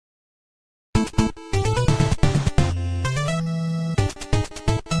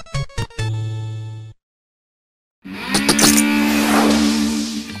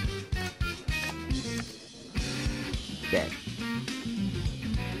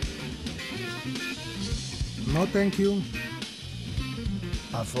No, thank you.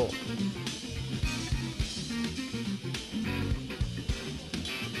 A fold.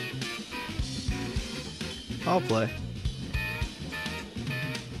 I'll play.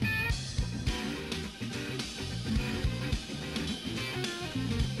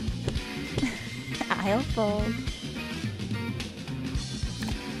 I'll fold.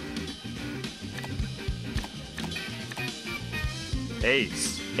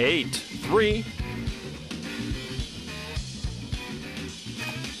 Ace, 8, 3.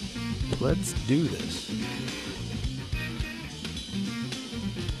 Let's do this.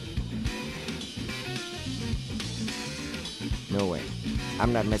 No way.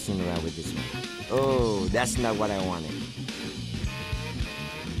 I'm not messing around with this one. Oh, that's not what I wanted.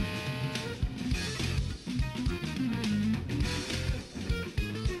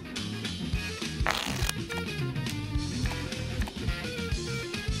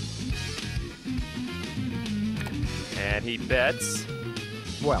 And he bets.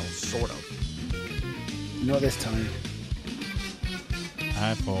 Well, sort of. No this time.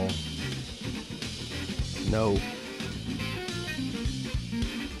 I fold. No.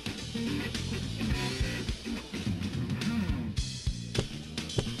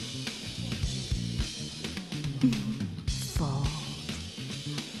 Fold.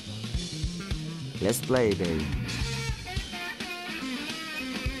 Let's play, baby.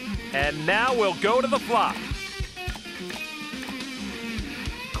 And now we'll go to the flop.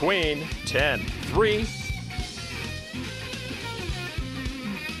 Queen, 10, 3.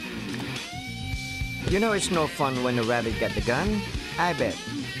 You know it's no fun when the rabbit got the gun. I bet.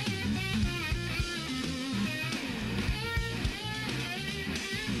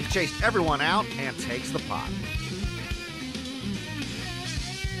 He chased everyone out and takes the pot.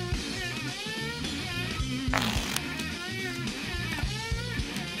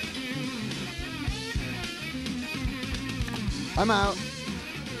 I'm out.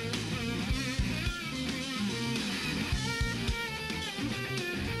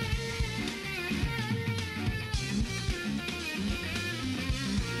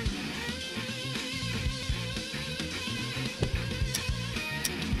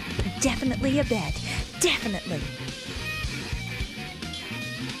 Definitely a bet. Definitely.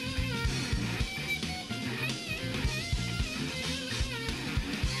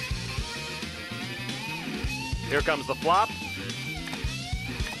 Here comes the flop.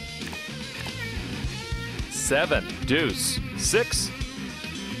 7, deuce, 6.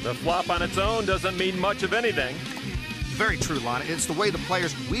 The flop on its own doesn't mean much of anything. Very true, Lana. It's the way the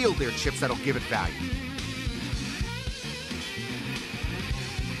players wield their chips that'll give it value.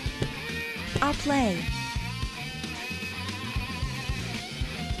 I'll play.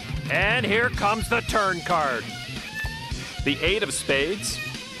 And here comes the turn card. The 8 of spades.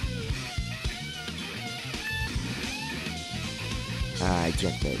 I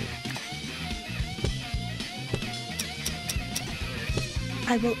checkmated.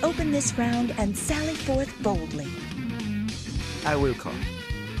 I will open this round and sally forth boldly. I will call.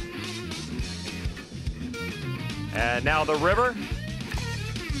 And now the river.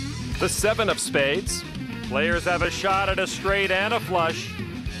 The 7 of spades. Players have a shot at a straight and a flush.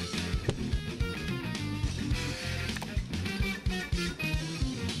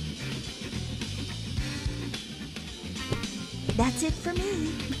 That's it for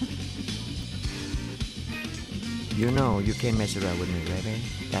me. You know you can't mess around with me, baby.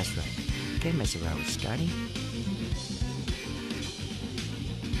 That's right. Can't mess around with Scotty.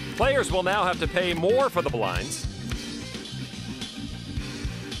 Players will now have to pay more for the blinds.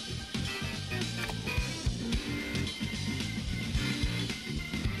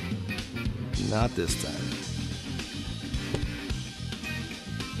 Not this time.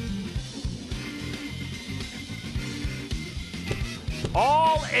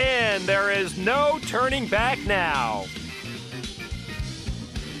 All in. There is no turning back now.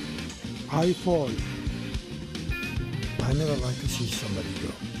 I fold. I never like to see somebody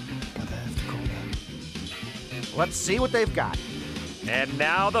go, but I have to call that. Let's see what they've got. And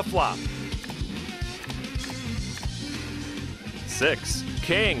now the flop. 6,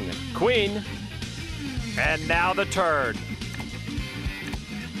 king, queen. And now the turn.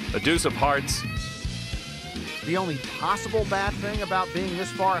 The deuce of hearts. The only possible bad thing about being this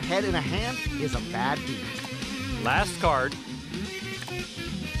far ahead in a hand is a bad beat. Last card.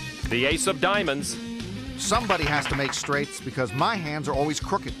 The ace of diamonds. Somebody has to make straights because my hands are always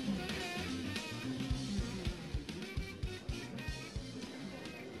crooked.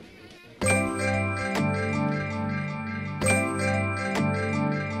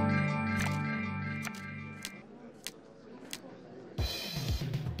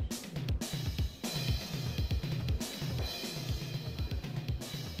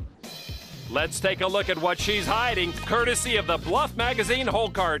 Let's take a look at what she's hiding, courtesy of the Bluff Magazine hole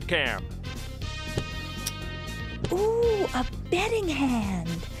card cam. Ooh, a betting hand.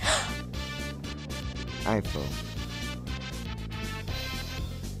 I fold.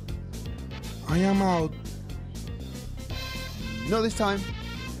 I am out. No, this time.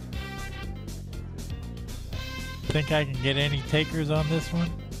 Think I can get any takers on this one?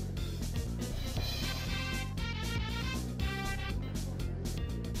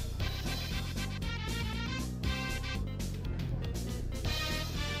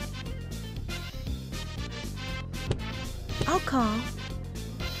 I'll call.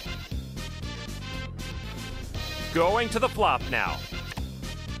 Going to the flop now.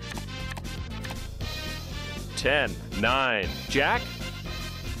 10, 9, Jack.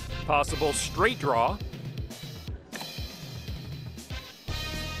 Possible straight draw.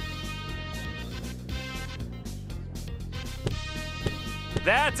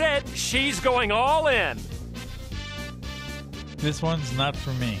 That's it. She's going all in. This one's not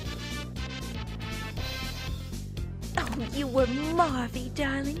for me. Oh, you were Marvy,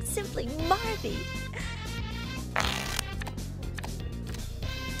 darling. Simply Marvy.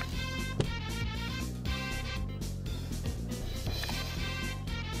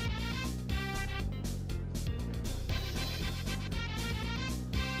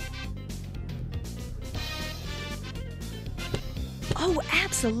 Oh,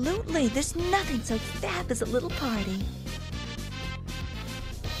 absolutely. There's nothing so fab as a little party.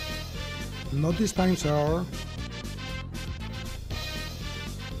 Not this time, sir.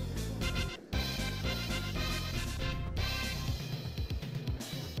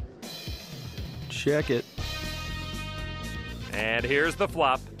 Check it. And here's the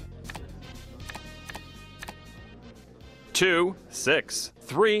flop. 2, 6,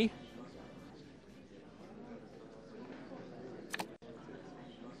 3.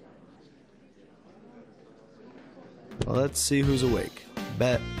 Well, let's see who's awake.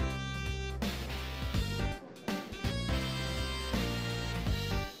 Bet.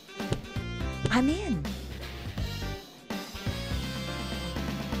 I'm in.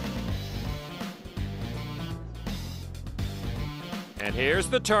 And here's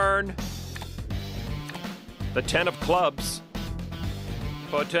the turn. The 10 of clubs.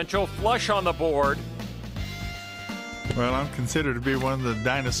 Potential flush on the board. Well, I'm considered to be one of the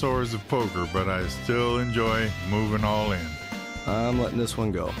dinosaurs of poker, but I still enjoy moving all in. I'm letting this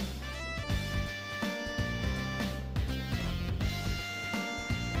one go.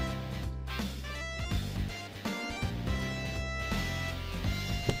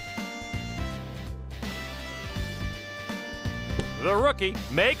 The rookie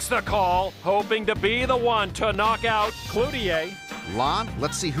makes the call, hoping to be the one to knock out Cloutier. Lon,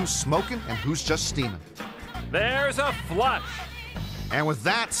 let's see who's smoking and who's just steaming. There's a flush. And with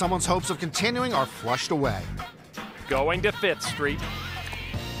that, someone's hopes of continuing are flushed away. Going to Fifth Street.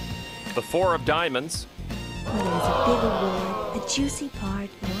 The 4 of diamonds. Well, there's a big award, a juicy part,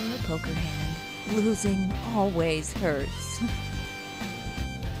 or a poker hand. Losing always hurts.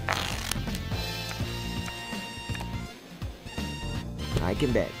 I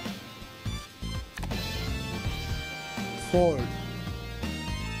can bet. Fold.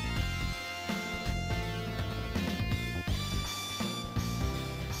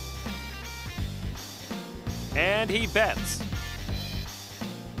 And he bets.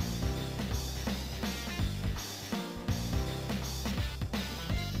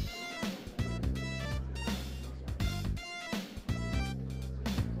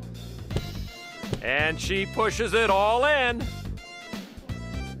 And she pushes it all in.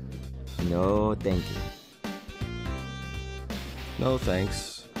 No, thank you. No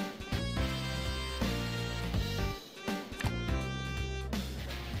thanks.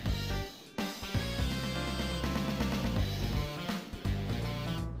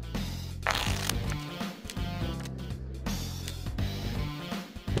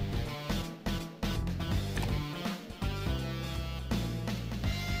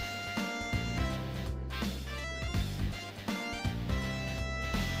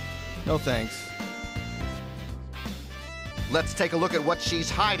 No thanks. Let's take a look at what she's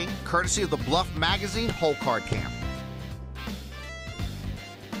hiding, courtesy of the Bluff Magazine hole card cam.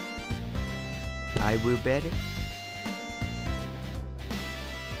 I will bet it.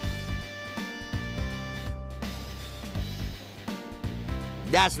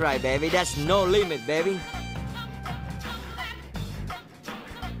 That's right, baby. That's no limit, baby.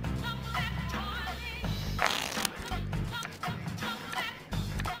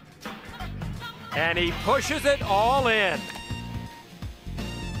 And he pushes it all in.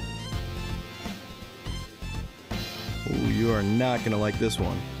 Ooh, you are not gonna like this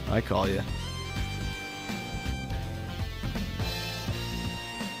one. I call you.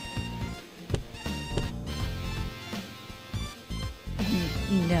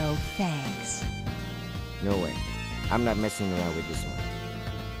 No thanks. No way. I'm not messing around with this one.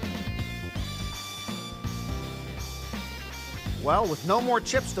 Well, with no more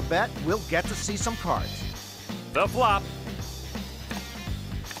chips to bet, we'll get to see some cards. The flop.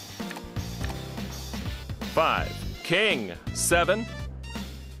 5. King. 7.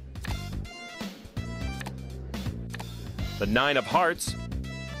 The 9 of hearts.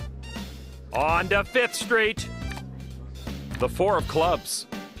 On to 5th Street. The 4 of clubs.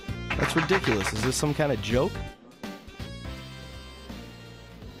 That's ridiculous. Is this some kind of joke?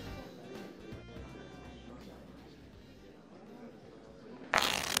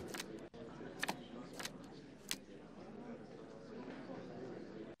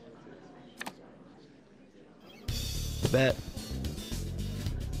 Bet.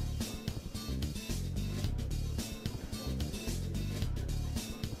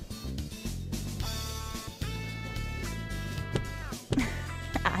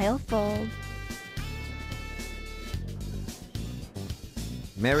 I'll fold.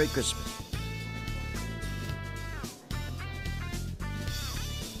 Merry Christmas.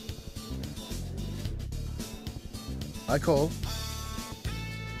 I call.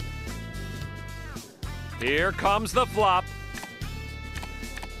 Here comes the flop.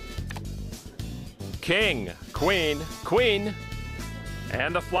 King, queen, queen.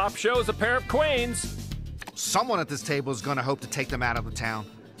 And the flop shows a pair of queens. Someone at this table is going to hope to take them out of the town.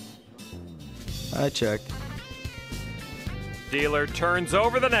 I checked. Dealer turns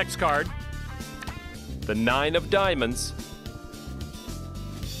over the next card. The 9 of diamonds.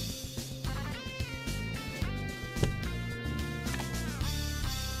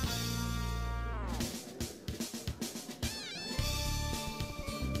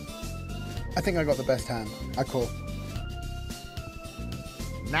 I think I got the best hand. I call.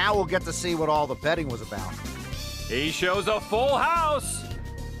 Now we'll get to see what all the betting was about. He shows a full house.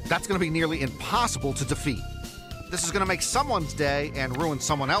 That's going to be nearly impossible to defeat. This is going to make someone's day and ruin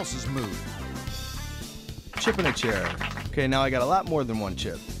someone else's mood. Chip in a chair. Okay, now I got a lot more than one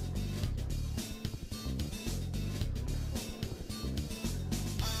chip.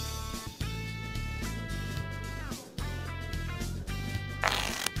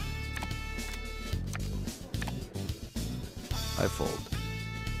 I fold.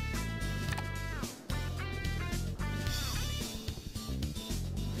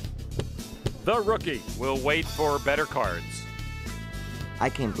 The rookie will wait for better cards. I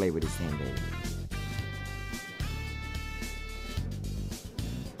can't play with his hand, baby.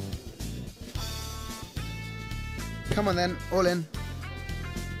 Come on then, all in.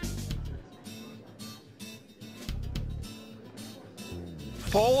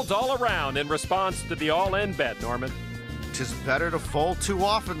 Folds all around in response to the all-in bet, Norman. 'Tis better to fold too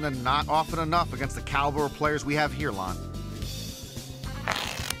often than not often enough against the caliber of players we have here, Lon.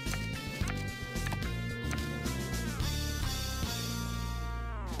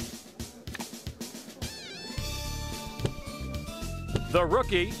 The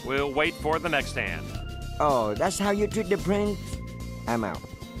rookie will wait for the next hand. Oh, that's how you treat the prince? I'm out.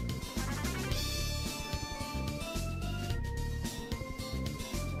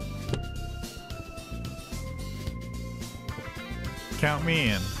 Count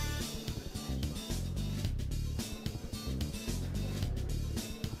me in.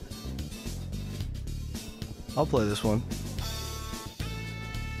 I'll play this one.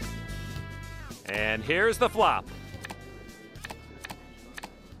 And here's the flop.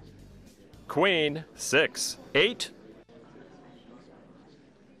 Queen, 6, 8.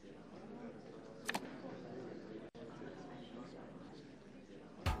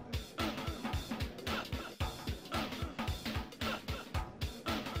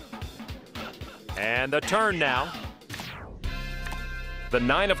 And the turn now. The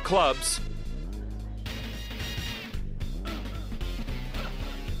 9 of clubs.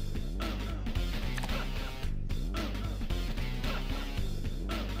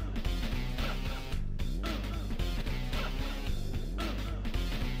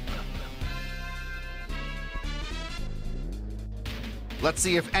 Let's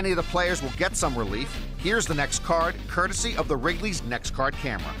see if any of the players will get some relief. Here's the next card, courtesy of the Wrigley's Next Card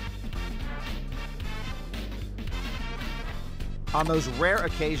camera. On those rare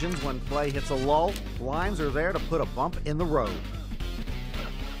occasions when play hits a lull, blinds are there to put a bump in the road.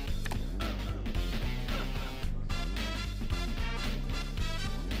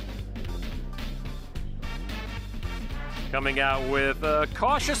 Coming out with a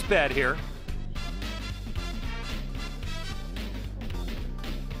cautious bet here.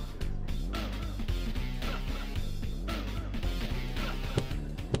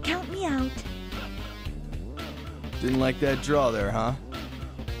 Count me out. Didn't like that draw there, huh?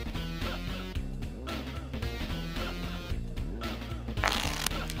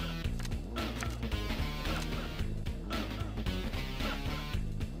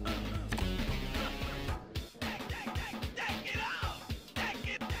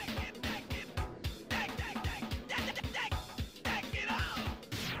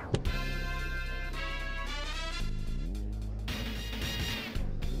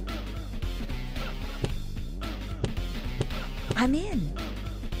 I'm in.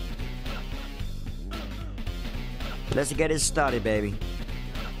 Let's get it started, baby.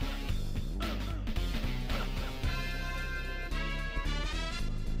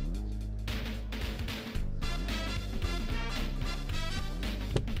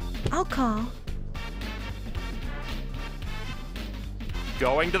 I'll call.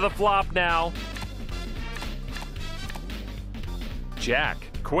 Going to the flop now. Jack,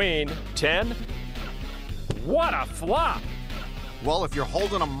 queen, 10. What a flop! Well, if you're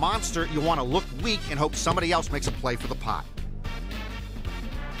holding a monster, you want to look weak and hope somebody else makes a play for the pot.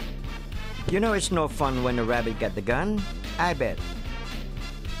 You know it's no fun when the rabbit got the gun. I bet.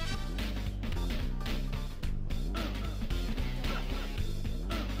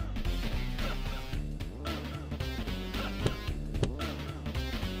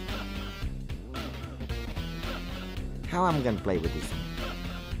 How I'm gonna play with this one?